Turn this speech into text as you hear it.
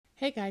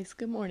Hey guys,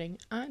 good morning.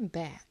 I'm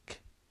back.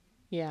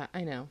 Yeah,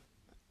 I know.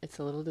 It's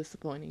a little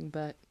disappointing,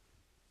 but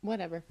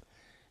whatever.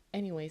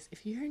 Anyways,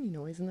 if you hear any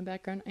noise in the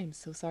background, I am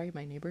so sorry.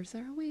 My neighbors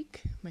are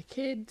awake. My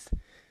kids.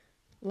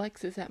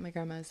 Lex is at my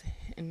grandma's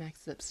and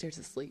Max is upstairs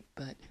asleep,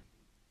 but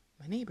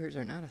my neighbors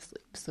are not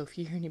asleep. So if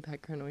you hear any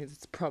background noise,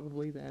 it's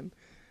probably them.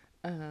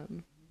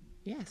 Um,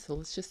 yeah, so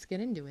let's just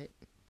get into it.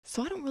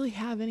 So I don't really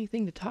have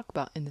anything to talk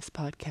about in this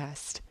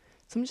podcast.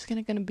 So I'm just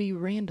gonna be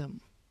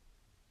random.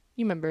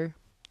 You remember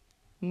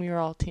when we were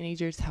all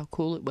teenagers, how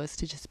cool it was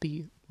to just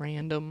be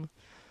random.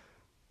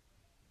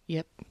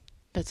 Yep,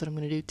 that's what I'm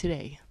going to do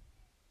today.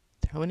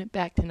 Throwing it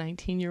back to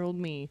 19-year-old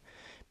me,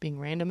 being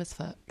random as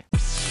fuck.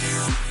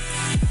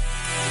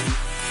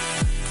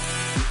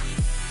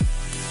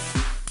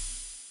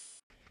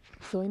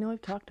 So I know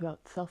I've talked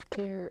about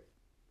self-care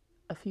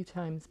a few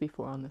times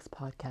before on this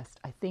podcast.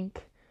 I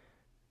think,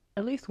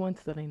 at least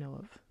once that I know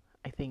of,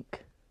 I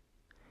think.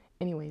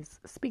 Anyways,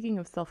 speaking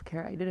of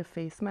self-care, I did a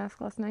face mask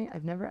last night.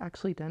 I've never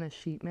actually done a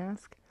sheet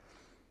mask,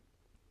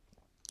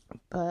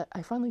 but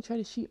I finally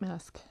tried a sheet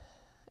mask,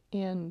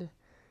 and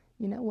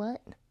you know what?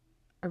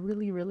 I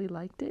really, really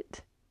liked it.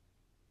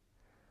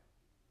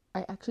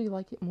 I actually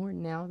like it more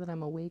now that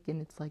I'm awake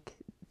and it's like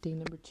day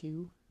number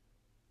 2.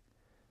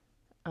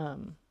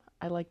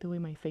 I like the way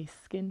my face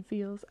skin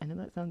feels. I know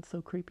that sounds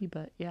so creepy,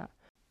 but yeah.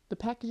 The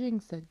packaging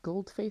said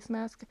gold face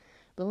mask,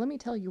 but let me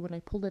tell you, when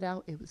I pulled it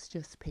out, it was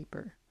just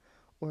paper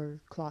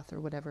or cloth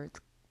or whatever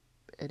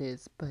it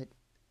is. But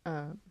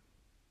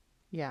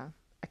yeah,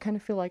 I kind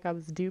of feel like I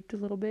was duped a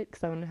little bit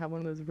because I want to have one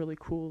of those really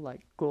cool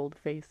like gold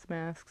face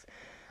masks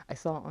I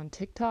saw on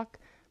TikTok.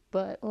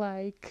 But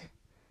like,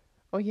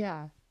 oh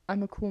yeah,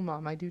 I'm a cool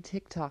mom. I do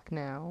TikTok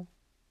now.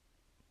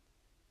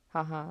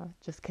 Haha,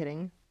 just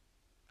kidding.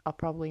 I'll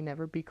probably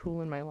never be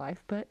cool in my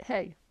life, but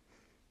hey.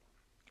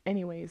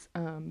 Anyways,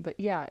 but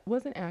yeah, it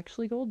wasn't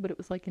actually gold, but it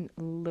was like a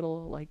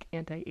little like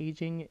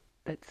anti-aging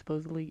that's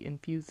supposedly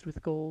infused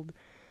with gold.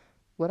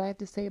 What I have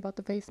to say about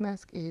the face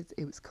mask is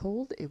it was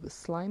cold, it was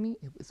slimy,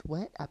 it was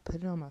wet. I put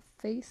it on my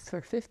face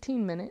for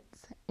 15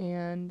 minutes,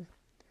 and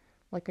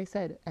like I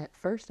said, at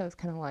first I was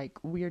kind of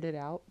like weirded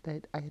out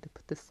that I had to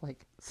put this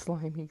like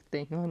slimy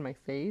thing on my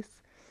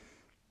face.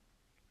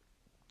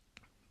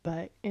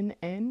 But in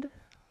the end,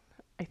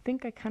 I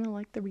think I kind of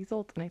like the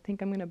result, and I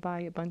think I'm going to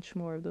buy a bunch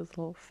more of those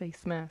little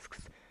face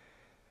masks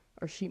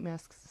or sheet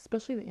masks,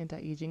 especially the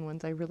anti-aging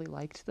ones. I really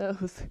liked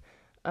those.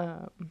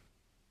 Um,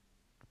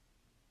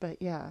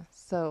 but yeah,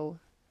 so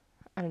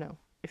I don't know.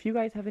 If you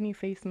guys have any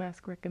face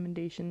mask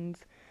recommendations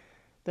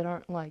that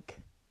aren't like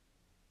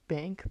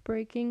bank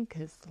breaking,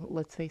 because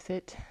let's face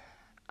it,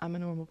 I'm a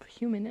normal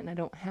human and I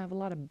don't have a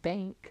lot of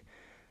bank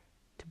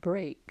to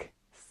break.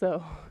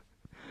 So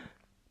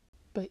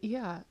but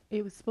yeah,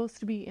 it was supposed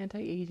to be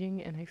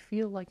anti-aging, and I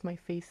feel like my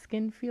face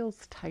skin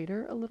feels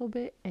tighter a little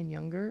bit and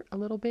younger a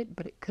little bit,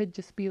 but it could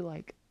just be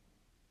like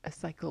a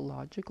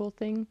psychological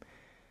thing.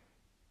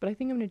 But I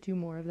think I'm going to do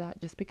more of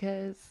that just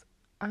because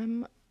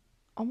I'm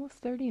almost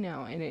 30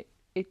 now, and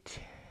it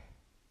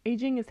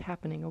aging is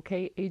happening,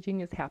 okay? Aging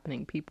is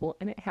happening, people,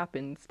 and it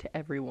happens to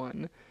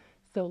everyone.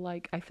 So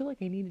like I feel like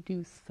I need to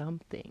do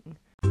something.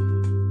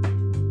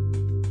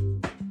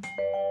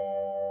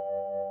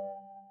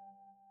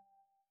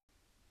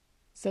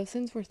 So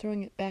since we're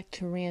throwing it back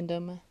to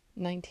random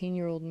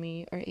 19-year-old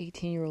me or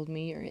 18-year-old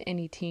me or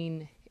any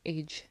teen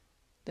age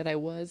that I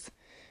was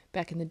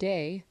back in the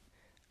day,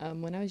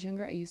 when I was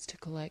younger, I used to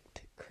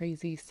collect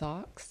crazy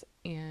socks.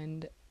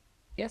 And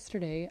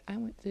yesterday, I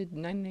went to the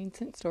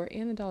 99-cent store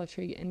and the Dollar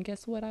Tree, and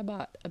guess what? I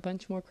bought a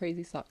bunch more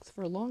crazy socks.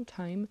 For a long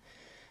time,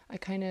 I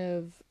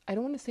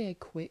don't want to say I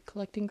quit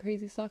collecting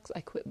crazy socks.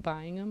 I quit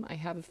buying them. I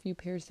have a few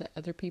pairs that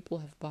other people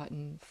have bought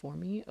for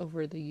me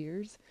over the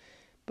years.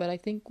 But I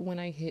think when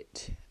I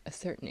hit a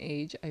certain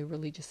age, I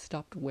really just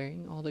stopped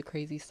wearing all the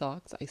crazy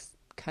socks. I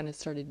kind of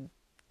started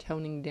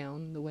toning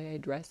down the way I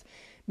dress.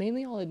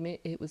 Mainly, I'll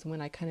admit, it was when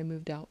I kind of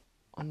moved out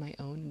on my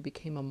own and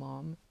became a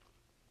mom.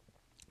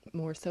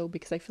 More so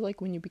because I feel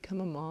like when you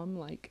become a mom,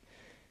 like,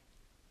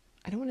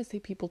 I don't want to say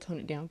people tone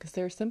it down, because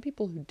there are some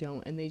people who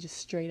don't, and they just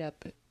straight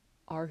up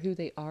are who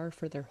they are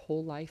for their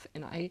whole life.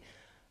 And I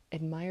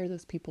admire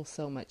those people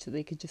so much that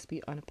they could just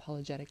be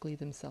unapologetically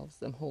themselves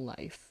their whole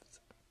life.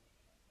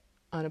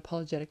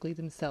 Unapologetically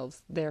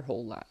themselves their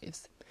whole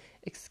lives.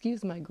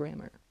 Excuse my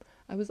grammar.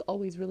 I was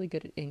always really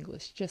good at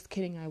English. Just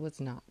kidding, I was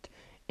not.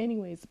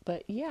 Anyways,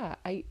 but yeah,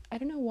 I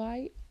don't know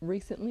why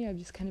recently I've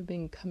just kind of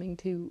been coming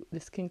to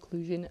this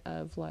conclusion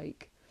of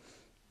like,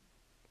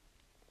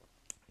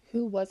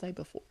 who was I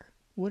before?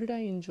 What did I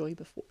enjoy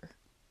before?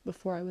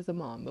 Before I was a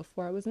mom,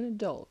 before I was an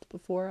adult,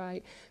 before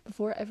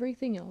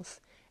everything else,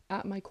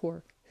 at my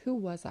core, who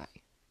was I?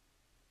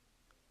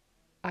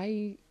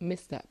 I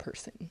miss that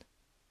person,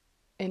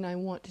 and I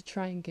want to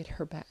try and get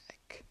her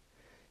back.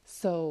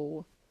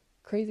 So,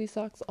 crazy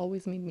socks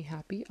always made me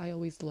happy. I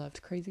always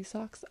loved crazy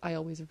socks. I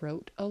always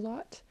wrote a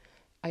lot.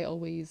 I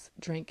always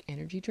drank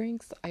energy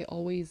drinks. I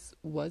always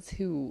was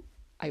who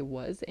I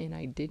was, and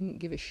I didn't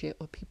give a shit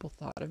what people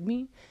thought of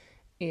me.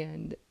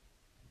 And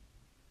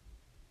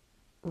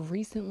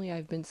recently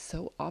I've been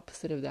so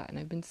opposite of that, and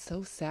I've been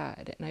so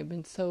sad, and I've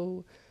been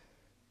so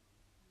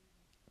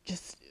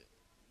just,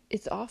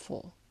 it's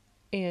awful.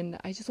 And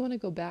I just want to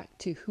go back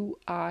to who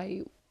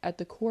I, at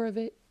the core of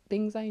it,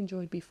 things I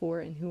enjoyed before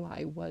and who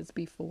I was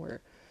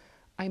before.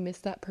 I miss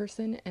that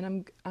person,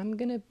 and I'm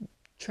going to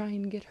try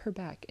and get her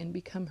back and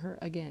become her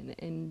again.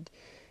 And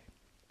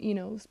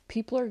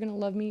people are going to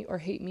love me or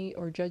hate me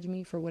or judge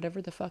me for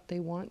whatever the fuck they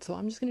want. So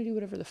I'm just going to do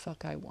whatever the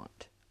fuck I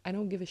want. I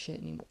don't give a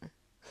shit anymore.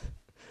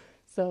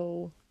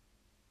 So,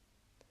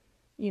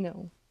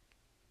 and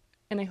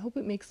I hope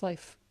it makes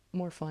life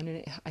more fun,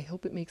 and I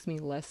hope it makes me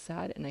less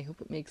sad, and I hope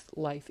it makes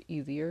life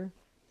easier,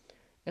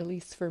 at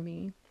least for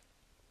me.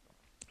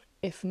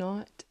 If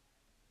not,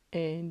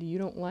 and you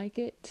don't like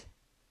it,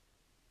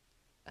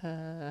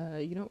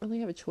 you don't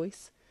really have a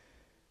choice.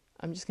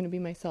 I'm just going to be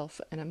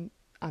myself, and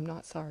I'm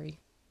not sorry.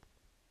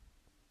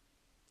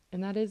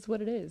 And that is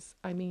what it is.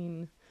 I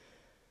mean,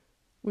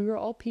 we were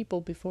all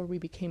people before we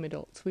became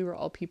adults. We were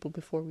all people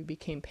before we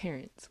became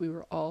parents. We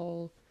were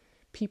all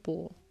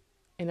people,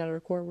 and at our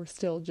core, we're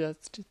still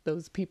just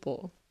those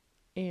people.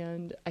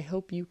 And I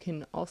hope you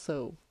can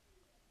also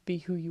be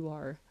who you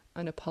are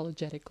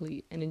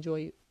unapologetically and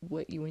enjoy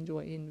what you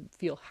enjoy and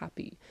feel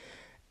happy.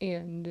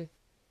 And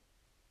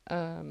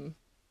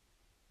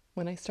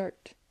when I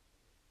start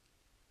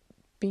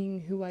being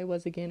who I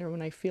was again, or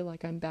when I feel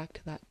like I'm back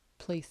to that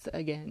place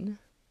again,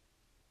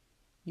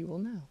 you will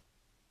know.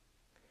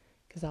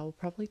 Because I will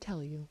probably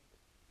tell you.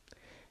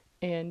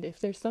 And if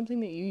there's something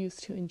that you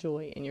used to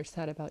enjoy and you're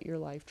sad about your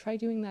life, try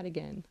doing that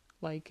again.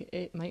 Like,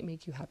 it might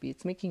make you happy.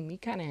 It's making me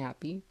kind of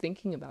happy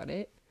thinking about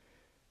it.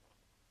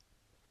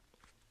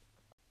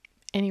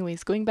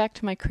 Anyways, going back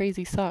to my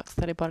crazy socks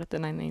that I bought at the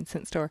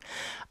 99-cent store.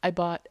 I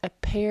bought a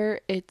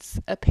pair. It's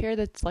a pair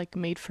that's like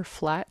made for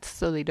flats,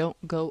 so they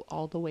don't go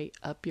all the way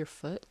up your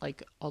foot,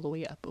 like all the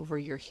way up over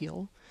your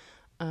heel.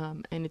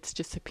 And it's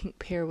just a pink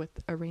pair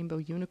with a rainbow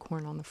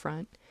unicorn on the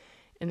front.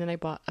 And then I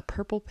bought a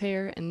purple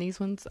pair, and these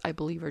ones I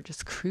believe are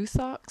just crew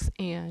socks,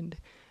 and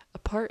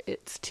apart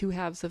it's two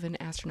halves of an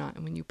astronaut,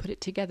 and when you put it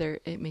together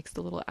it makes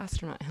the little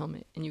astronaut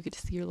helmet, and you get to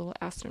see your little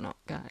astronaut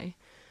guy.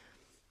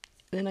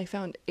 Then I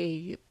found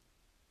a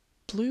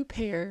blue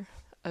pair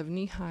of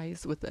knee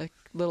highs with a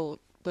little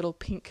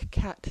pink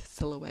cat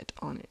silhouette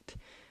on it,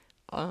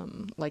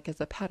 like as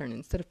a pattern.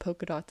 Instead of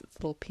polka dots, it's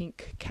little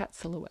pink cat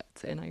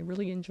silhouettes, and I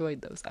really enjoyed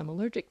those. I'm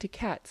allergic to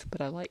cats,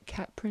 but I like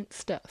cat print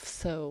stuff,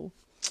 so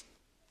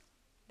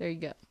there you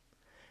go.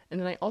 And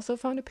then I also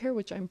found a pair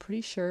which I'm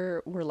pretty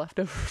sure were left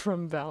over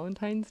from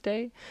Valentine's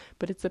Day,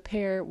 but it's a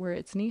pair where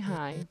it's knee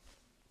high.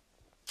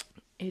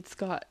 It's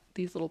got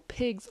these little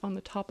pigs on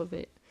the top of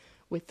it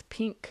with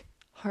pink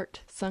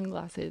heart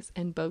sunglasses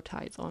and bow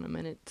ties on them,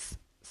 and it's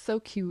so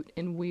cute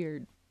and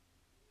weird.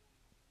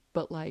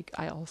 But like,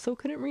 I also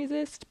couldn't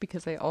resist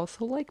because I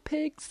also like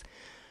pigs.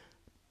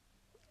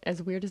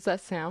 As weird as that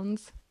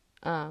sounds.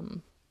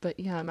 But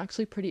yeah, I'm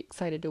actually pretty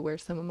excited to wear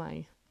some of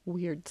my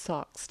weird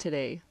socks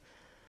today.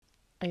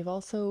 I've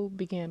also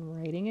began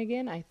writing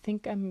again. I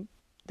think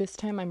this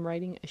time I'm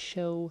writing a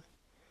show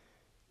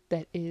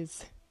that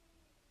is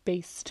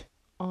based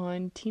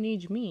on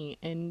teenage me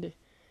and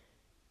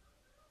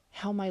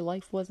how my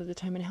life was at the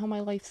time and how my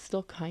life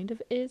still kind of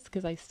is,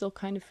 because I still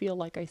kind of feel,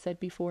 like I said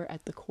before,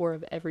 at the core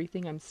of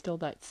everything, I'm still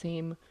that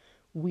same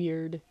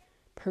weird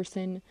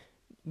person,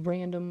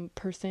 random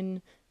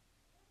person,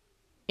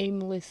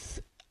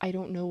 aimless, I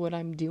don't know what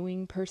I'm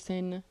doing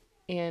person.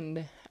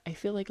 And I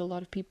feel like a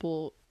lot of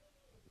people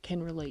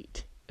can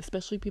relate,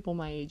 especially people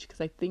my age, because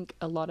I think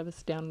a lot of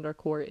us down at our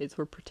core is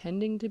we're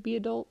pretending to be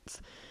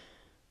adults,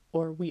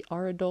 or we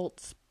are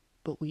adults,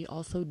 but we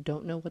also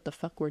don't know what the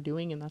fuck we're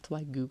doing, and that's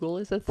why Google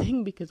is a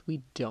thing, because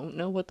we don't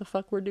know what the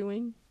fuck we're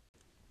doing.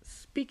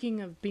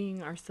 Speaking of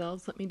being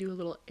ourselves, let me do a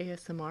little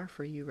ASMR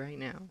for you right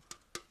now.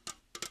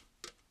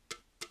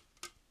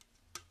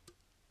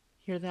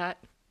 Hear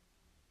that?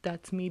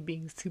 That's me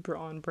being super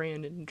on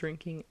brand and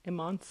drinking a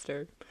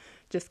Monster.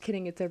 Just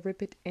kidding, it's a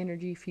Rip It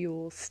Energy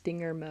Fuel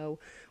Stinger Mo,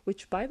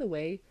 which, by the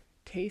way,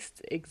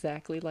 tastes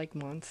exactly like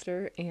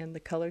Monster, and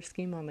the color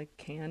scheme on the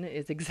can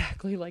is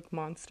exactly like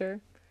Monster.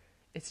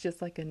 It's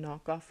just like a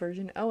knockoff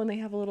version. Oh, and they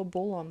have a little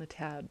bowl on the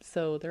tab,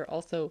 so they're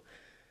also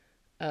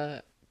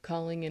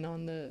calling in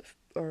on the,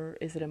 or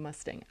is it a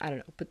Mustang? I don't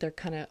know, but they're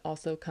kind of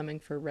also coming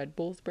for Red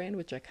Bull's brand,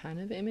 which I kind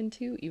of am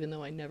into, even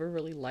though I never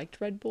really liked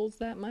Red Bulls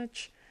that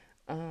much.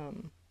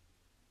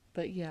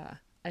 But yeah,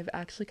 I've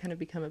actually kind of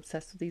become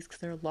obsessed with these because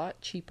they're a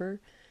lot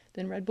cheaper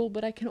than Red Bull,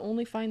 but I can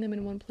only find them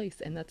in one place,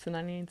 and that's the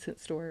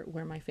 99-cent store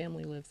where my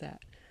family lives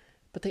at.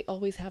 But they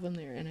always have them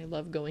there, and I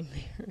love going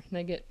there, and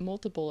I get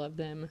multiple of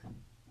them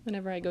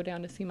whenever I go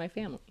down to see my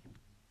family.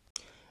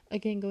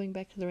 Again, going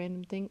back to the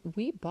random thing,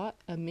 we bought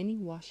a mini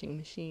washing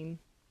machine.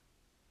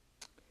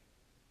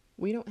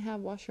 We don't have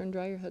washer and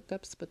dryer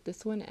hookups, but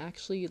this one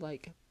actually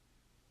like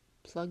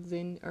plugs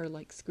in or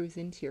like screws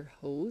into your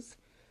hose,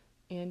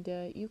 and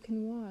you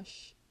can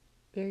wash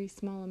very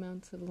small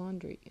amounts of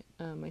laundry.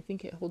 I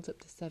think it holds up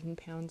to 7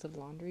 pounds of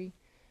laundry.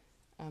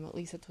 At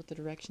least that's what the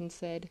directions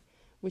said,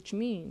 which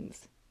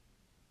means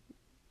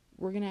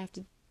we're gonna have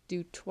to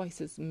do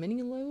twice as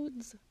many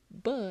loads,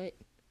 but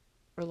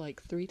or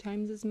like 3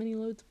 times as many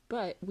loads,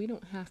 but we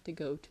don't have to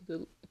go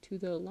to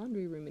the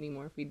laundry room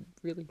anymore if we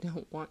really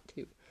don't want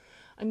to.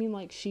 I mean,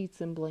 like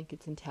sheets and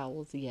blankets and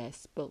towels,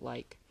 yes, but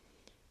like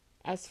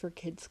as for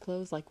kids'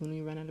 clothes, like when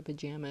we run out of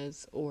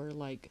pajamas or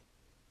like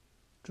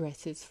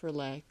dresses for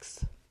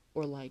Lex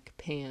or like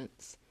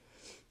pants,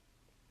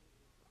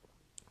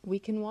 we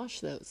can wash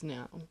those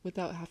now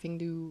without having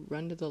to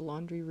run to the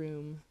laundry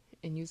room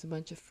and use a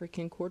bunch of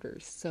freaking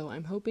quarters. So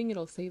I'm hoping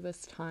it'll save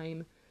us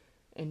time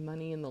and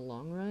money in the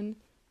long run.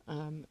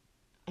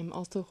 I'm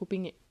also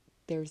hoping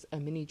there's a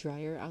mini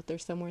dryer out there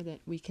somewhere that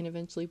we can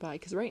eventually buy,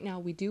 because right now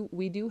we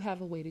do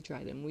have a way to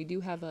dry them. We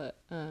do have a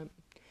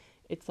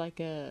it's like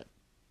a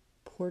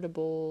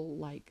portable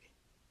like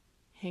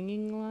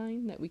hanging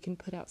line that we can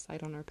put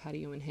outside on our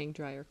patio and hang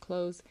dry our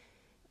clothes.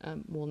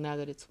 Well, now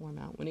that it's warm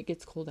out, when it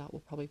gets cold out,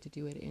 we'll probably have to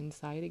do it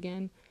inside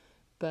again.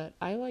 But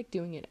I like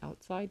doing it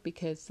outside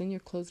because then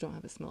your clothes don't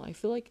have a smell. I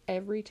feel like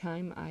every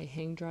time I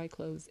hang dry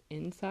clothes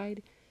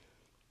inside,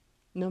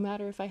 no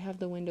matter if I have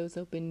the windows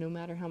open, no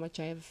matter how much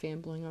I have a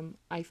fan blowing on,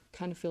 I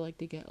kind of feel like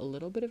they get a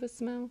little bit of a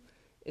smell.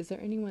 Is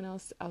there anyone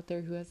else out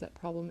there who has that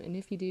problem? And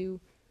if you do,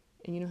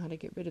 and you know how to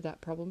get rid of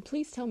that problem,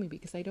 please tell me,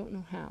 because I don't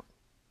know how.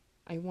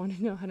 I want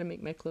to know how to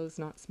make my clothes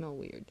not smell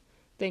weird.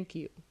 Thank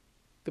you.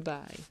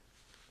 Goodbye.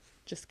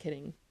 Just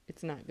kidding.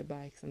 It's not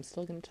goodbye, because I'm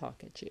still going to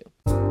talk at you.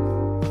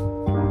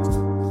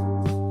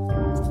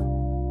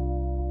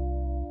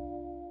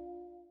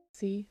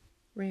 See?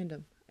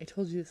 Random. I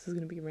told you this was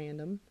going to be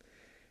random.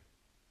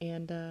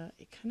 And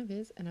it kind of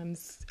is. And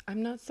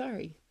I'm not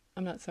sorry.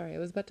 I'm not sorry. I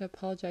was about to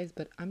apologize,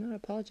 but I'm not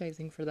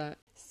apologizing for that.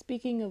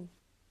 Speaking of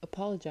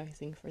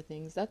apologizing for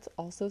things, that's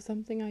also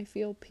something I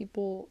feel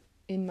people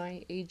in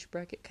my age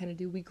bracket kind of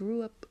do. We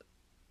grew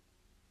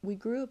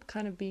up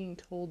kind of being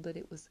told that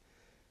it was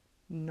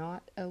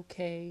not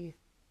okay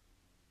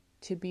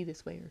to be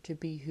this way or to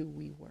be who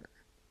we were,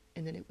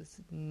 and that it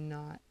was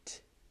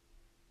not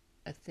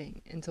a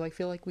thing. And so I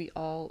feel like we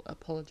all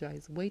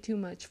apologize way too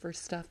much for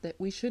stuff that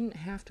we shouldn't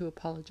have to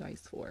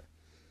apologize for,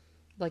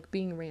 like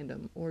being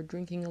random or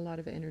drinking a lot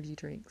of energy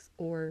drinks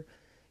or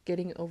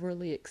getting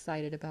overly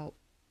excited about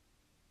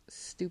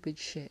stupid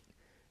shit.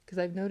 Because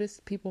I've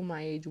noticed people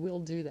my age will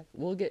do that.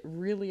 We'll get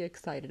really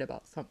excited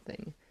about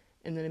something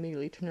and then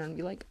immediately turn around and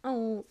be like,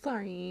 oh,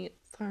 sorry,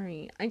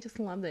 I just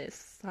love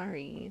this,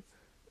 sorry.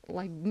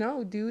 Like,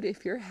 no, dude,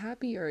 if you're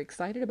happy or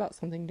excited about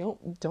something,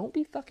 don't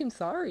be fucking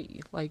sorry.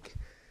 Like,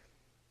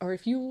 or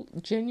if you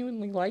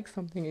genuinely like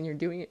something and you're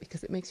doing it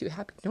because it makes you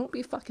happy, don't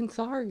be fucking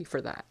sorry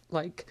for that.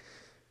 Like,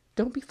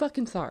 don't be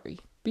fucking sorry.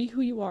 Be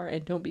who you are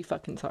and don't be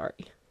fucking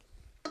sorry.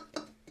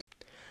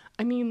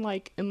 I mean,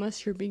 like,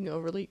 unless you're being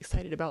overly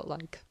excited about,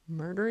 like,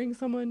 murdering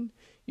someone,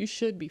 you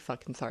should be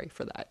fucking sorry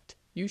for that.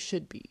 You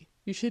should be.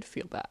 You should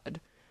feel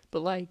bad.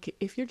 But, like,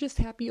 if you're just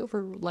happy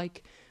over,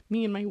 like,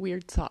 me and my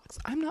weird socks,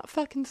 I'm not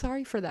fucking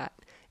sorry for that.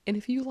 And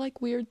if you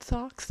like weird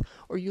socks,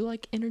 or you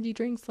like energy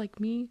drinks like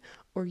me,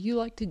 or you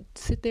like to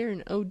sit there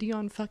and OD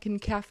on fucking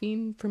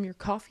caffeine from your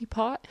coffee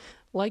pot,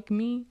 like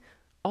me,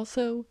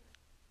 also,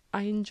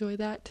 I enjoy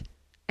that.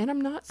 And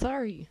I'm not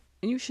sorry.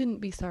 And you shouldn't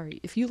be sorry.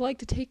 If you like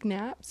to take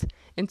naps,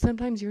 and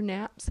sometimes your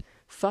naps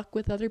fuck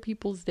with other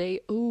people's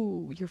day,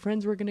 ooh, your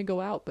friends were gonna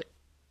go out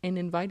and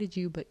invited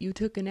you, but you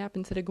took a nap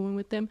instead of going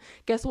with them,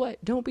 guess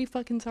what? Don't be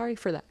fucking sorry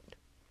for that.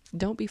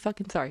 Don't be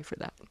fucking sorry for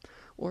that.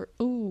 Or,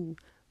 ooh,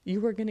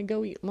 you were gonna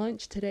go eat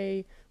lunch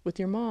today with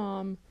your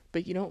mom,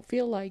 but you don't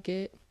feel like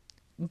it.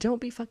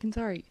 Don't be fucking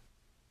sorry.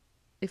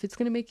 If it's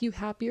gonna make you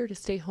happier to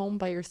stay home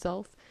by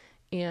yourself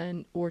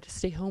or to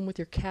stay home with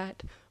your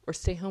cat or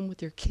stay home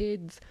with your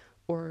kids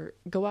or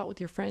go out with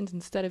your friends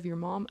instead of your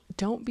mom,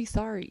 don't be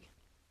sorry.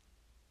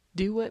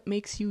 Do what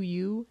makes you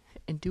you,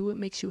 and do what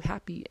makes you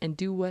happy, and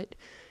do what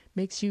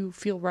makes you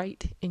feel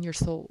right in your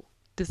soul.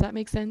 Does that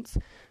make sense?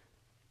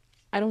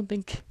 I don't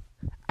think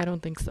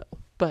so.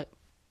 But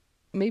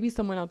maybe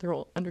someone out there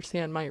will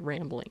understand my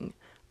rambling.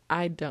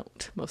 I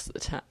don't most of the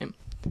time.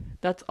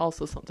 That's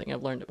also something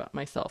I've learned about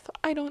myself.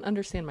 I don't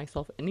understand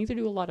myself, and neither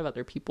do a lot of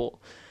other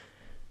people.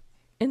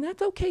 And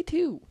that's okay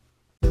too.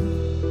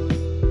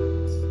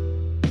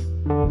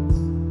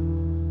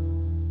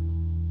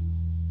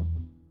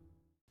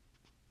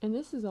 And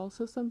this is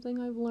also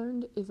something I've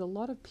learned, is a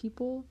lot of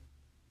people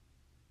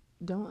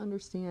don't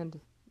understand.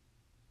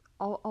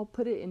 I'll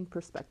put it in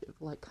perspective,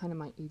 like kind of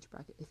my age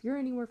bracket. If you're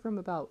anywhere from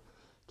about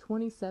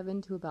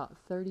 27 to about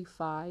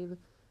 35,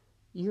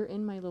 you're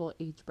in my little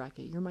age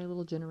bracket. You're my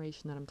little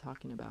generation that I'm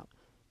talking about,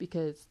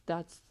 because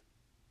that's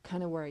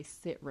kind of where I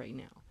sit right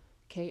now.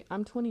 Okay,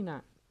 I'm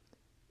 29,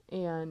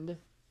 and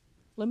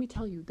let me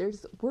tell you,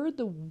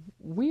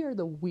 we are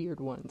the weird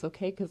ones,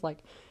 okay? Because,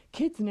 like,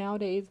 kids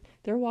nowadays,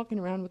 they're walking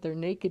around with their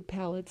naked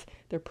palettes,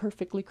 their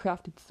perfectly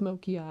crafted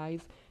smoky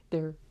eyes,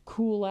 their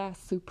cool-ass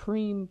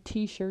Supreme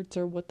t-shirts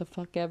or what the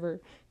fuck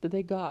ever that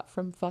they got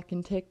from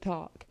fucking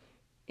TikTok.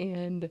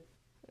 And,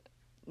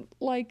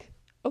 like,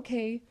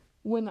 okay,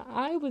 when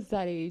I was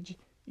that age,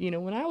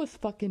 when I was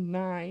fucking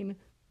 9,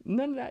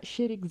 none of that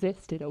shit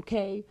existed,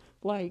 okay?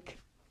 Like,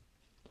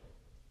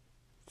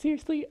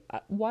 Seriously,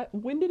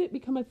 when did it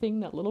become a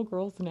thing that little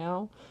girls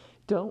now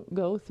don't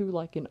go through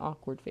like an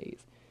awkward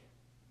phase?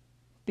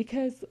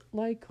 Because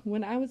like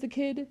when I was a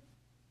kid,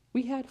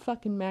 we had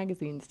fucking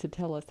magazines to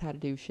tell us how to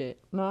do shit,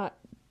 not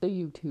the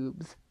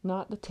YouTubes,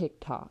 not the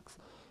TikToks,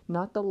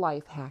 not the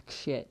life hack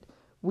shit.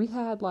 We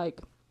had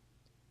like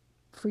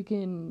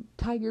freaking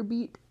Tiger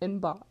Beat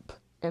and Bop,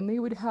 and they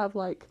would have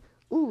like,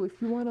 ooh,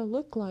 if you want to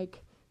look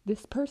like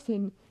this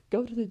person,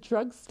 go to the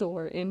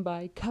drugstore and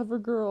buy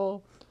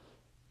CoverGirl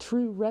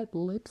True Red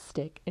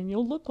lipstick, and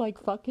you'll look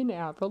like fucking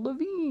Avril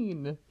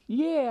Lavigne.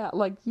 Yeah,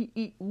 like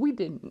we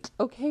didn't.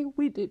 Okay,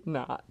 we did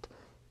not.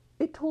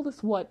 It told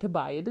us what to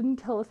buy. It didn't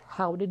tell us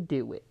how to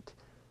do it.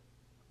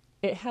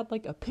 It had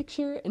like a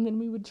picture, and then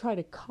we would try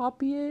to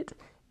copy it,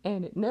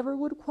 and it never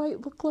would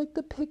quite look like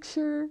the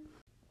picture.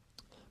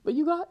 But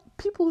you got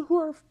people who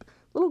are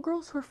little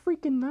girls who are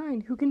freaking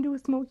 9 who can do a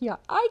smoky eye.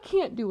 I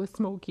can't do a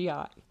smoky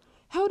eye.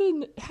 How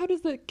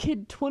does a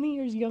kid 20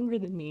 years younger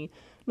than me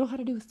know how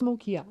to do a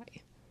smoky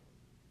eye?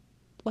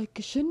 Like,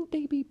 shouldn't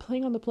they be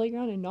playing on the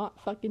playground and not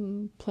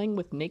fucking playing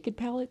with naked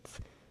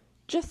palettes?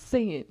 Just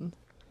saying.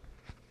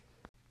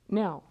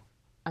 Now,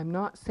 I'm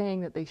not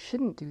saying that they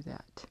shouldn't do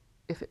that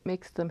if it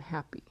makes them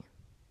happy.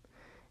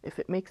 If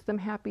it makes them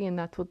happy and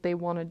that's what they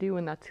want to do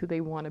and that's who they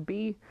want to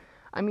be,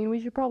 I mean,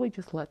 we should probably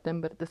just let them,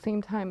 but at the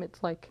same time,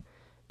 it's like,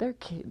 they're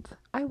kids.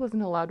 I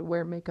wasn't allowed to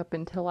wear makeup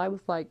until I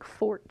was like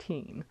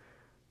 14.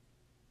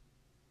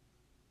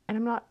 And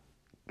I'm not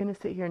going to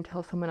sit here and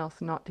tell someone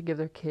else not to give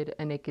their kid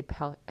a naked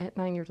palette at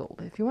 9 years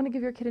old. If you want to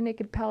give your kid a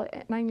naked palette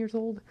at 9 years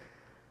old,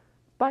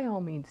 by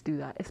all means do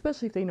that,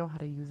 especially if they know how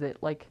to use it.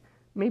 Like,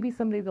 maybe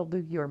someday they'll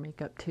do your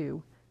makeup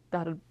too.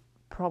 That'd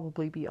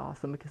probably be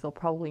awesome because they'll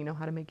probably know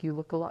how to make you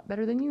look a lot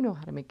better than you know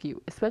how to make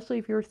you, especially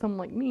if you're someone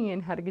like me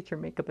and how to get your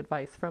makeup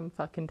advice from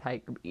fucking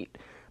Tiger Beat.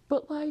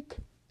 But like,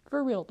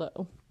 for real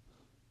though,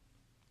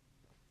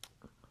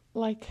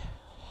 like,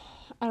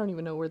 I don't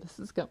even know where this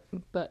is going,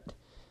 but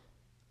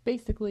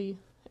basically,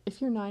 if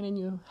you're 9 and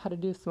you know how to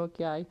do a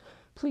smoky eye,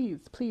 please,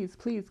 please,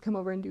 please come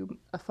over and do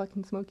a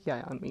fucking smoky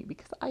eye on me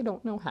because I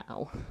don't know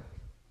how.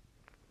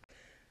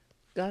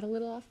 Got a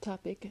little off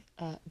topic.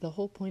 The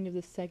whole point of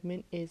this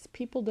segment is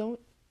people don't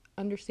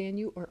understand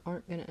you or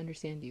aren't going to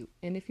understand you.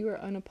 And if you are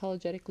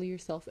unapologetically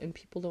yourself and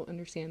people don't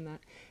understand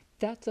that,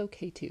 that's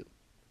okay too.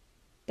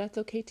 That's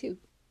okay too.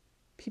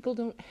 People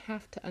don't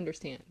have to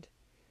understand.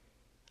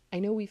 I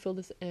know we feel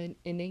this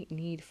innate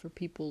need for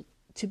people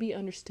to be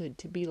understood,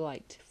 to be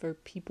liked, for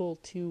people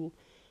to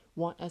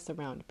want us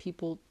around,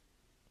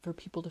 for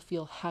people to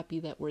feel happy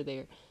that we're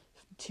there,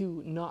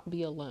 to not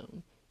be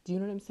alone. Do you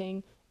know what I'm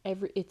saying?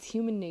 It's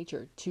human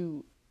nature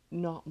to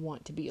not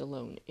want to be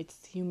alone.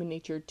 It's human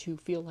nature to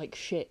feel like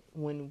shit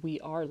when we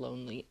are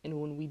lonely and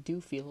when we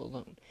do feel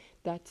alone.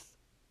 That's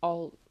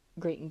all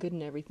great and good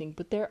and everything,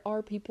 but there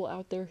are people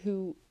out there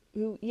who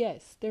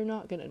yes, they're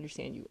not going to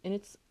understand you, and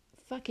it's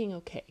fucking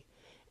okay.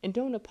 And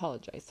don't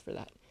apologize for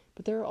that.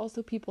 But there are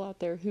also people out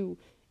there who,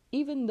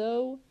 even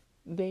though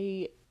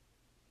they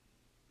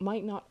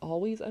might not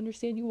always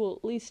understand you, will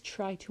at least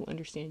try to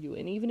understand you.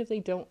 And even if they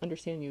don't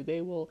understand you,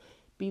 they will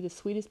be the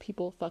sweetest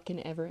people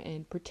fucking ever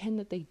and pretend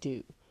that they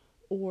do.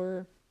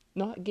 Or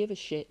not give a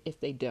shit if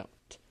they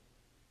don't.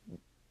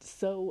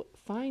 So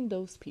find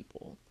those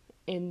people.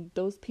 And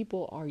those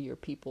people are your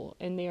people.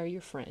 And they are your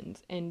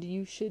friends. And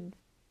you should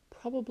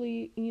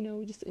probably,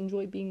 just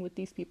enjoy being with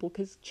these people,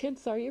 because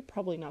chances are you're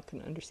probably not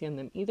going to understand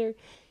them either.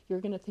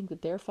 You're going to think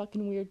that they're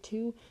fucking weird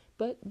too,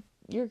 but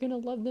you're going to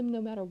love them no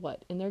matter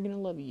what, and they're going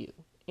to love you,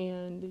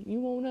 and you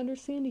won't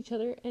understand each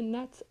other, and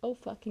that's oh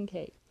fucking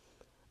okay.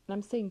 And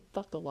I'm saying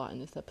fuck a lot in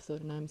this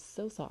episode, and I'm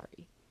so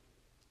sorry.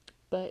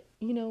 But,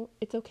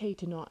 it's okay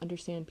to not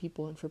understand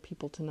people and for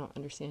people to not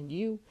understand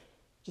you.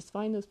 Just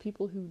find those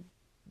people who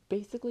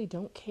basically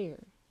don't care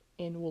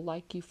and will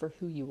like you for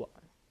who you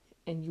are.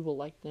 And you will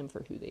like them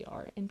for who they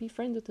are. And be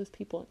friends with those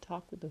people and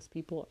talk with those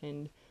people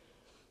and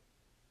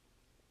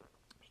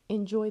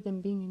enjoy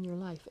them being in your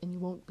life. And you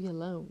won't be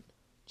alone.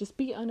 Just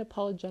be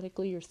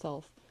unapologetically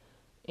yourself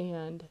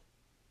and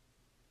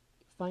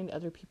find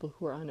other people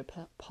who are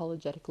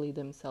unapologetically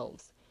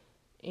themselves.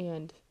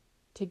 And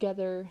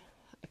together,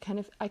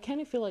 I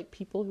kind of feel like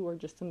people who are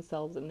just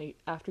themselves, and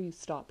after you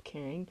stop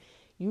caring,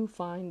 you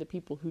find the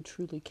people who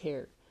truly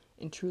care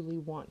and truly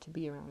want to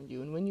be around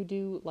you. And when you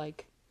do,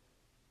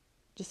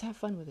 just have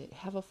fun with it.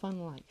 Have a fun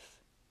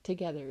life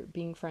together,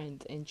 being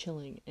friends and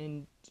chilling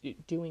and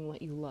doing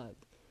what you love.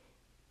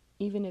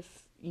 Even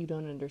if you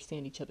don't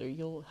understand each other,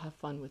 you'll have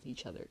fun with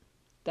each other.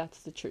 That's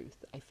the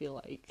truth, I feel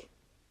like.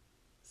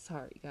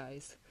 Sorry,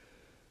 guys.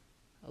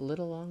 A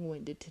little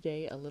long-winded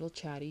today, a little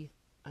chatty.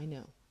 I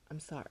know. I'm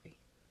sorry.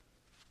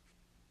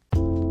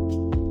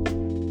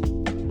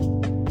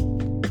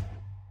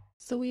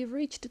 So we've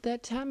reached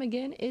that time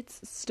again.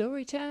 It's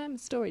story time.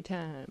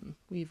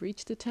 We've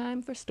reached the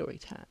time for story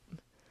time.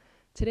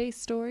 Today's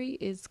story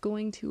is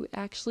going to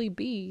actually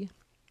be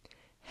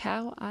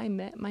how I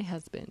met my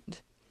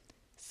husband.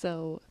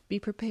 So be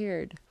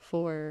prepared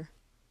for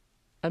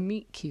a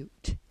meet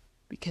cute,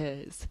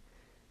 because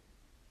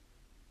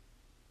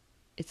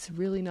it's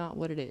really not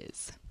what it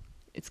is.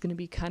 It's going to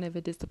be kind of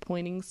a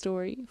disappointing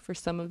story for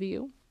some of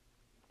you.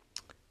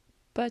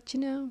 But,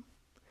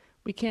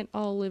 we can't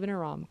all live in a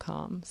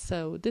rom-com.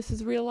 So this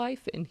is real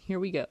life, and here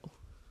we go.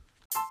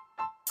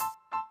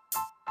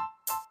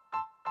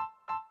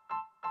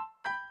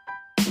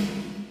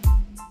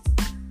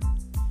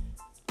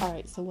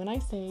 Alright, so when I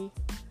say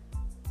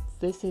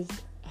this is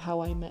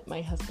how I met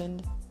my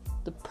husband,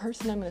 the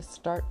person I'm going to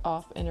start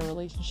off in a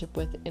relationship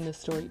with in the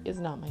story is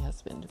not my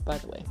husband, by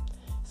the way.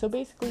 So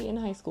basically, in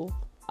high school,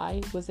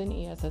 I was in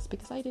ESS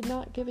because I did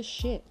not give a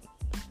shit.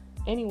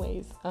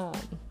 Anyways,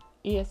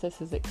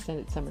 ESS is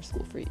extended summer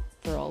school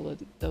for all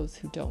of those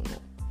who don't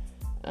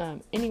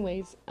know.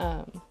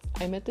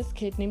 I met this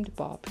kid named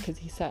Bob because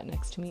he sat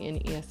next to me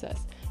in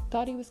ESS.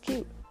 Thought he was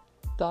cute.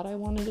 Thought I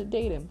wanted to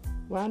date him.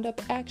 Wound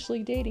up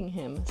actually dating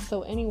him.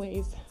 So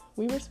anyways,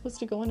 we were supposed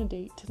to go on a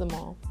date to the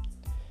mall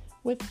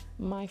with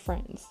my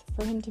friends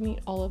for him to meet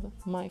all of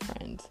my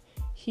friends.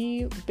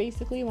 He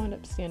basically wound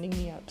up standing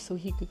me up so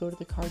he could go to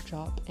the card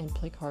shop and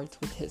play cards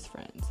with his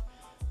friends.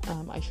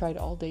 I tried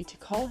all day to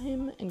call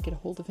him and get a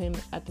hold of him.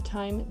 At the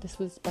time, this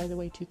was, by the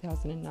way,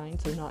 2009,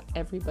 so not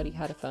everybody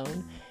had a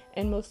phone,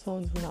 and most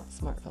phones were not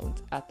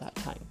smartphones at that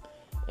time.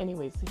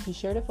 Anyways, he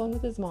shared a phone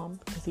with his mom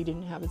because he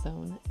didn't have his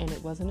own, and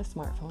it wasn't a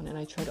smartphone, and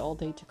I tried all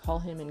day to call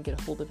him and get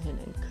a hold of him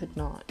and could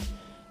not.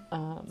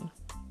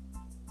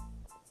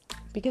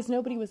 Because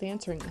nobody was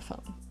answering the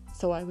phone,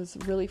 so I was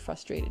really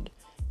frustrated.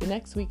 The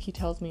next week he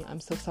tells me, I'm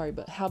so sorry,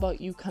 but how about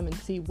you come and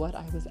see what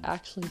I was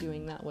actually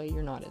doing, that way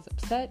you're not as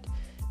upset,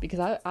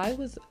 because I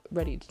was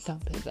ready to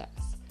dump his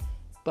ass.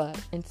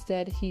 But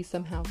instead he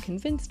somehow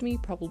convinced me,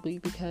 probably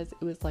because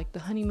it was like the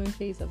honeymoon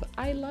phase of,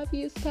 I love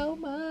you so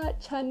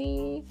much,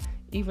 honey,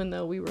 even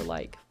though we were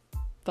like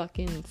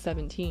fucking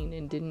 17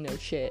 and didn't know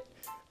shit.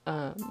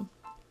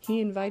 He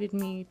invited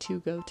me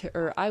to go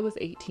to, I was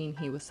 18,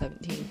 he was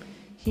 17.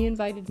 He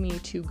invited me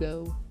to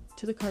go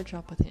to the card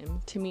shop with him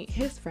to meet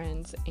his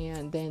friends,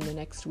 and then the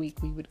next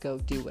week we would go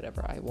do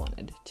whatever I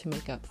wanted to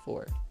make up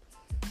for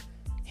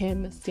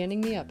him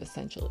standing me up,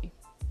 essentially.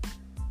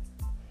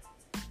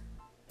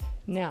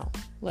 Now,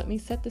 let me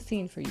set the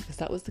scene for you, because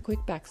that was the quick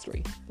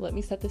backstory. Let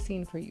me set the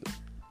scene for you.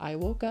 I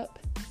woke up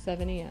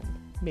 7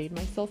 a.m., made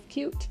myself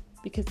cute,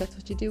 because that's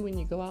what you do when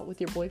you go out with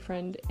your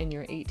boyfriend and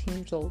you're 18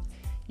 years old.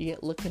 You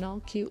get looking all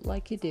cute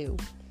like you do,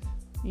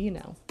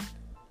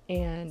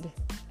 And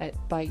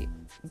by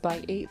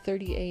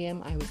 8:30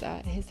 a.m. I was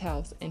at his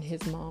house, and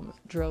his mom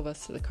drove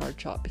us to the card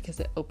shop because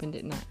it opened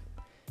at 9.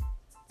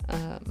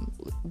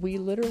 We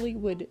literally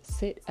would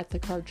sit at the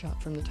card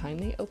shop from the time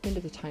they opened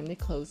to the time they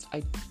closed.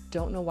 I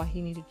don't know why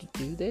he needed to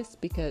do this,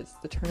 because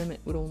the tournament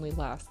would only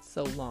last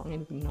so long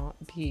and would not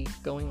be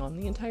going on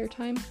the entire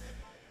time.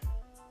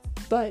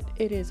 But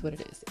it is what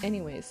it is.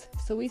 Anyways,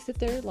 so we sit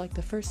there like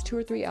the first 2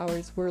 or 3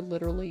 hours. We're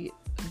literally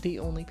the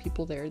only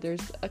people there.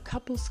 There's a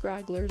couple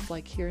scragglers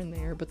like here and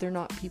there, but they're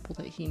not people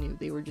that he knew.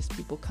 They were just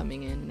people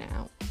coming in and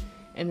out.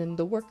 And then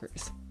the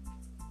workers.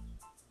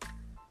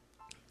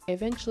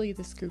 Eventually,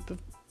 this group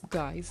of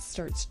guys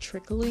starts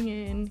trickling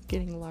in,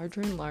 getting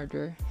larger and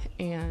larger.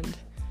 And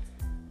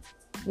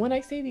when I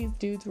say these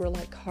dudes were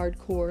like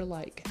hardcore,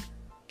 like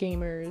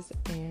gamers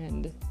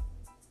and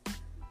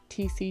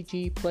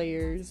TCG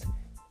players,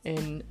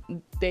 and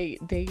they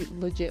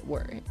legit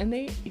were. And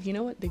they, you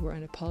know what? They were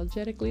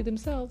unapologetically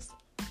themselves.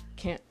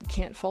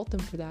 Can't fault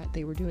them for that.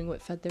 They were doing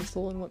what fed their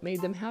soul and what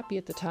made them happy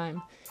at the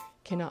time.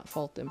 Cannot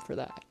fault them for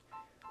that.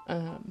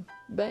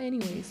 But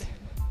anyways,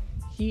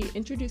 he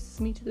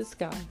introduces me to this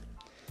guy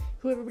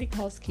who everybody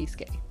calls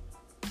Kisuke.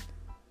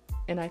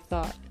 And I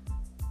thought,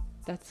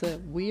 that's a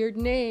weird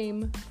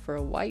name for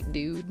a white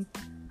dude.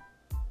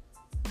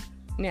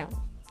 Now,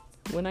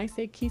 when I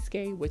say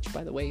Kisuke, which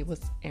by the way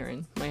was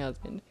Aaron, my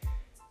husband,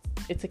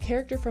 it's a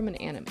character from an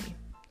anime.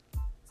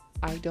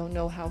 I don't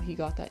know how he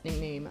got that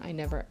nickname.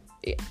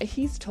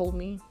 He's told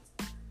me,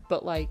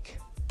 but like,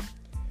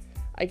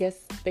 I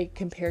guess they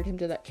compared him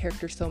to that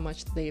character so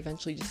much that they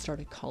eventually just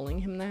started calling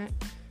him that.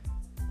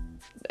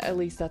 At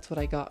least that's what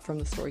I got from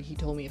the story he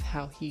told me of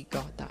how he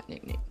got that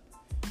nickname.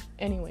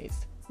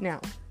 Anyways, now,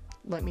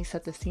 let me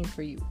set the scene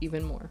for you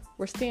even more.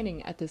 We're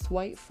standing at this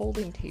white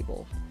folding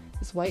table,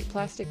 this white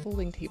plastic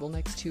folding table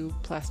next to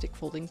plastic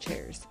folding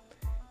chairs.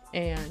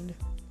 And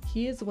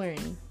he is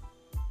wearing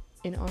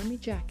an army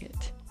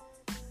jacket,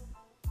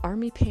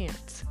 army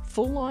pants,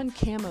 full-on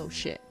camo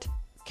shit.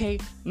 Okay,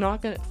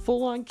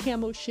 full-on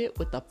camo shit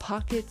with the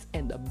pockets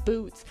and the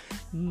boots.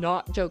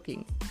 Not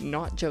joking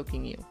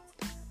you.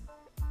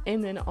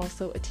 And then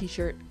also a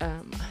t-shirt. I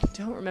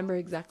don't remember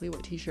exactly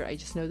what t-shirt. I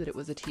just know that it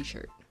was a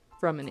t-shirt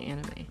from an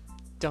anime.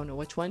 Don't know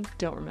which one.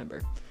 Don't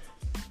remember.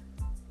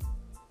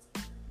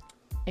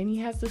 And he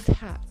has this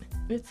hat.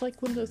 And it's like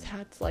one of those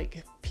hats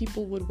like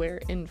people would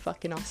wear in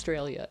fucking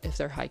Australia if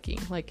they're hiking.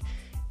 Like,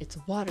 it's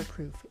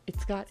waterproof.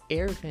 It's got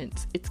air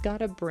vents. It's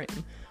got a brim.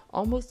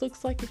 Almost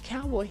looks like a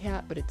cowboy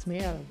hat, but it's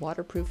made out of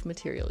waterproof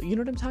material. You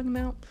know what I'm talking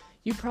about?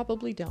 You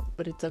probably don't,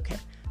 but it's okay.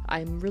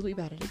 I'm really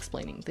bad at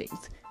explaining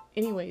things.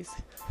 Anyways,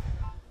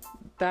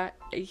 that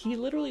he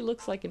literally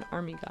looks like an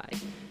army guy.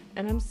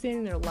 And I'm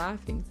standing there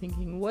laughing,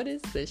 thinking, what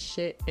is this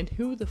shit? And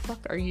who the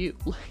fuck are you?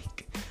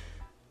 Like,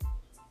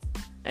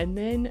 and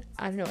then,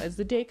 I don't know, as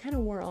the day kind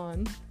of wore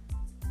on,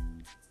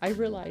 I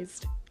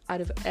realized out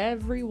of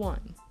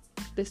everyone,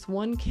 this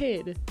one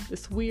kid,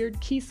 this weird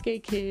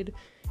Kisuke kid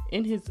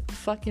in his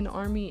fucking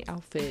army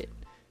outfit,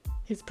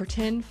 his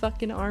pretend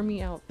fucking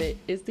army outfit,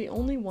 is the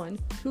only one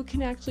who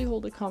can actually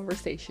hold a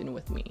conversation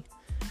with me.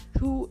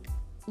 Who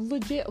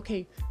legit,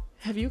 okay,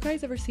 have you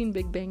guys ever seen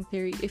Big Bang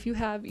Theory? If you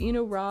have, you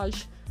know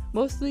Raj,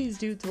 most of these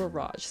dudes were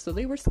Raj, so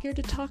they were scared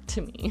to talk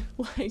to me.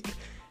 Like,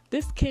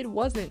 this kid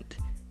wasn't.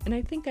 And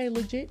I think I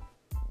legit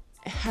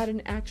had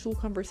an actual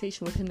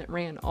conversation with him that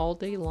ran all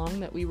day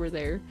long that we were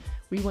there.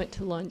 We went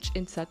to lunch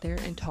and sat there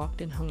and talked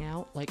and hung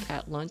out, like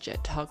at lunch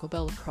at Taco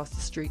Bell across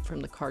the street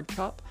from the card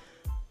shop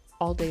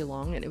all day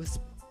long. And it was,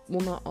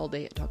 well, not all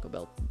day at Taco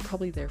Bell,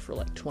 probably there for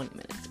like 20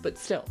 minutes, but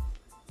still,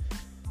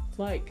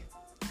 like,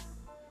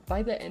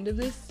 by the end of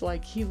this,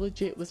 like, he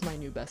legit was my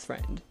new best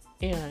friend,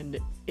 and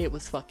it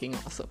was fucking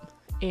awesome.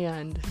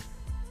 And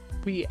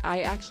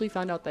I actually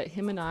found out that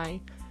him and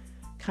I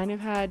kind of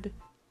had,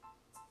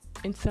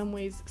 in some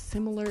ways,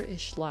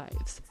 similar-ish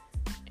lives.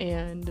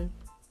 And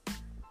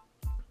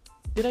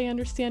did I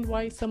understand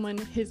why someone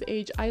his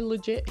age,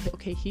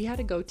 okay, he had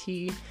a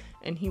goatee,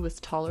 and he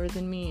was taller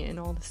than me and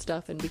all this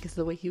stuff, and because of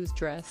the way he was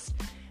dressed,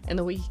 and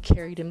the way he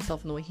carried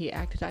himself, and the way he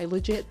acted, I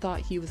legit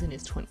thought he was in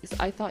his 20s.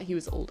 I thought he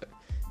was older.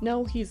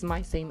 No, he's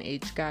my same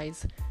age,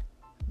 guys,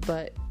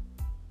 but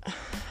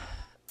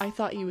I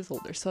thought he was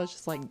older, so I was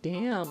just like,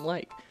 damn,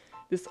 like,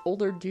 this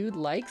older dude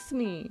likes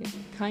me,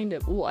 kind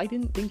of. Well, I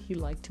didn't think he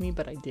liked me,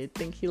 but I did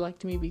think he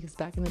liked me, because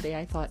back in the day,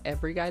 I thought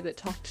every guy that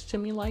talked to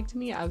me liked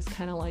me. I was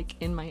kind of like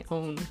in my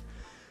own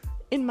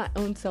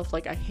self,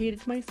 like, I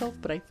hated myself,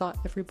 but I thought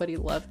everybody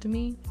loved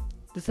me.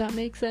 Does that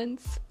make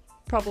sense?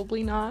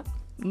 Probably not.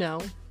 No,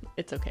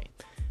 it's okay.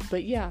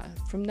 But yeah,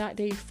 from that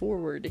day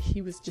forward,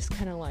 he was just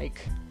kind of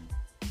like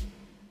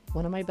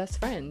one of my best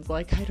friends.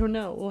 Like, I don't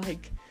know,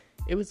 like,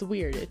 it was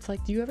weird. It's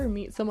like, do you ever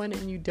meet someone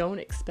and you don't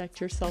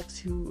expect yourself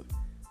to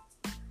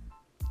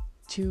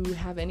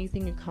have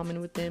anything in common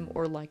with them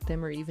or like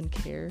them or even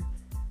care,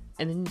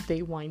 and then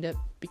they wind up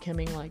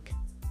becoming like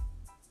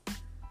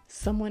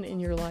someone in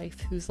your life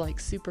who's like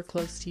super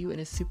close to you and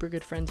is super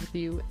good friends with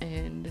you,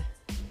 and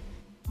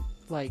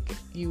like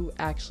you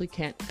actually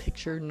can't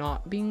picture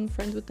not being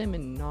friends with them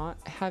and not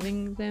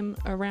having them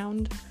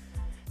around?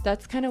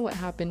 That's kind of what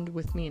happened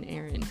with me and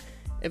Aaron.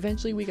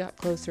 Eventually we got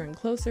closer and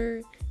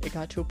closer. It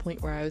got to a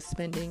point where I was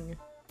spending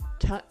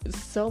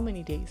so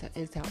many days at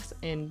his house.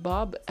 And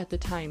Bob, at the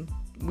time,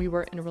 we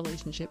were in a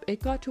relationship.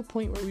 It got to a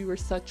point where we were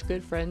such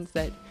good friends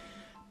that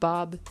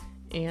Bob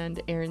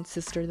and Aaron's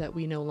sister that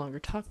we no longer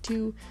talk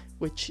to,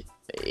 which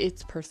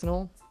it's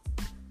personal.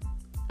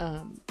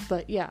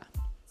 But yeah,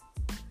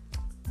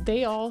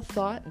 they all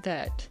thought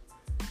that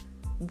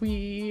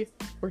we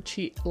were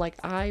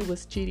I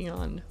was cheating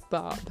on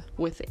Bob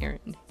with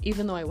Aaron,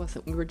 even though I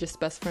wasn't. We were just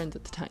best friends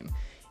at the time.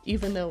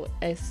 Even though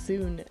as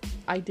soon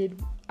I did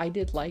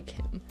like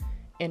him,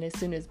 and as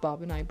soon as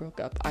Bob and I broke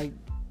up, I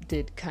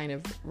did kind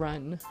of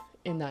run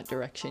in that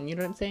direction. You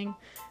know what I'm saying?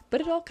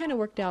 But it all kind of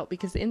worked out,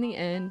 because in the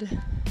end,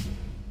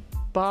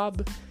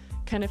 Bob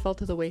kind of fell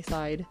to the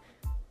wayside.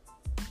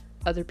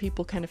 Other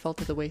people kind of fell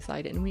to the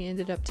wayside, and we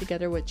ended up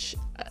together, which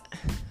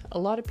a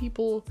lot of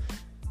people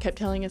kept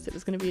telling us it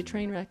was going to be a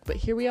train wreck, but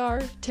here we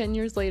are, 10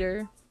 years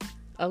later,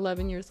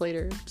 11 years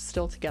later,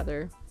 still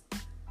together.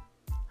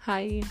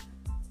 Hi.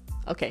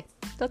 Okay,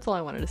 that's all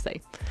I wanted to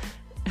say.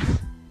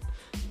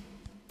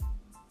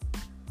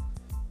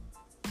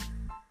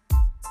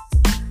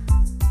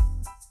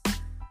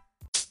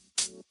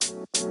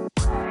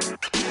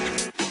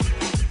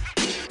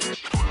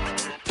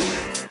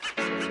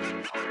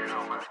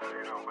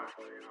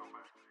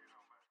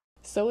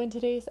 So in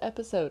today's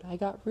episode, I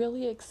got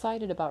really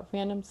excited about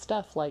random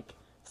stuff like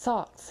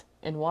socks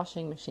and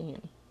washing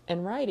machine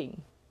and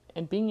writing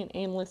and being an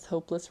aimless,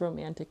 hopeless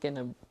romantic in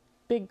a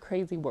big,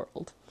 crazy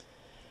world.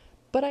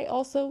 But I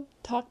also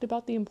talked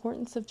about the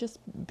importance of just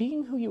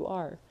being who you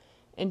are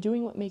and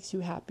doing what makes you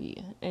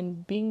happy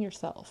and being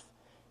yourself,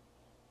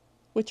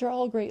 which are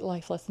all great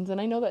life lessons. And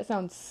I know that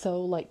sounds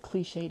so like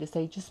cliche to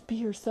say, just be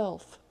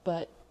yourself,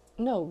 but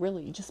no,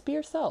 really, just be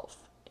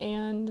yourself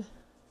and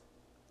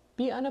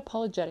be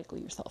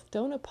unapologetically yourself.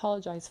 Don't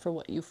apologize for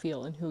what you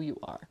feel and who you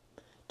are.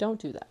 Don't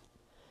do that.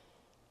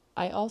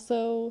 I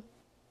also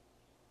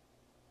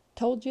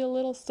told you a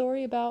little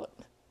story about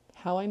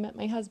how I met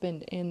my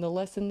husband, and the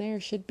lesson there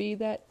should be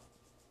that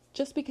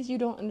just because you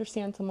don't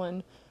understand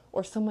someone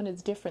or someone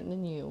is different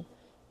than you,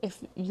 if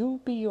you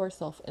be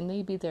yourself and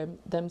they be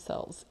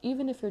themselves,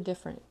 even if you're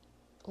different,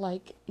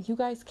 like, you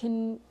guys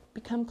can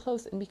become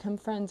close and become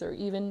friends or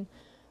even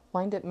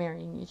wind up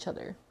marrying each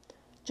other.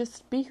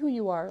 Just be who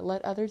you are,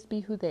 let others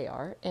be who they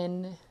are,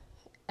 and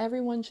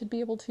everyone should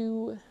be able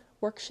to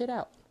work shit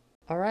out.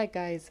 Alright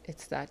guys,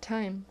 it's that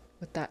time.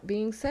 With that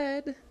being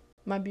said,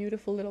 my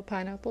beautiful little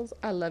pineapples,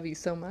 I love you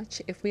so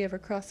much. If we ever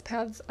cross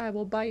paths, I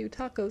will buy you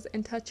tacos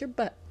and touch your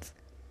butts.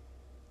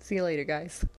 See you later, guys.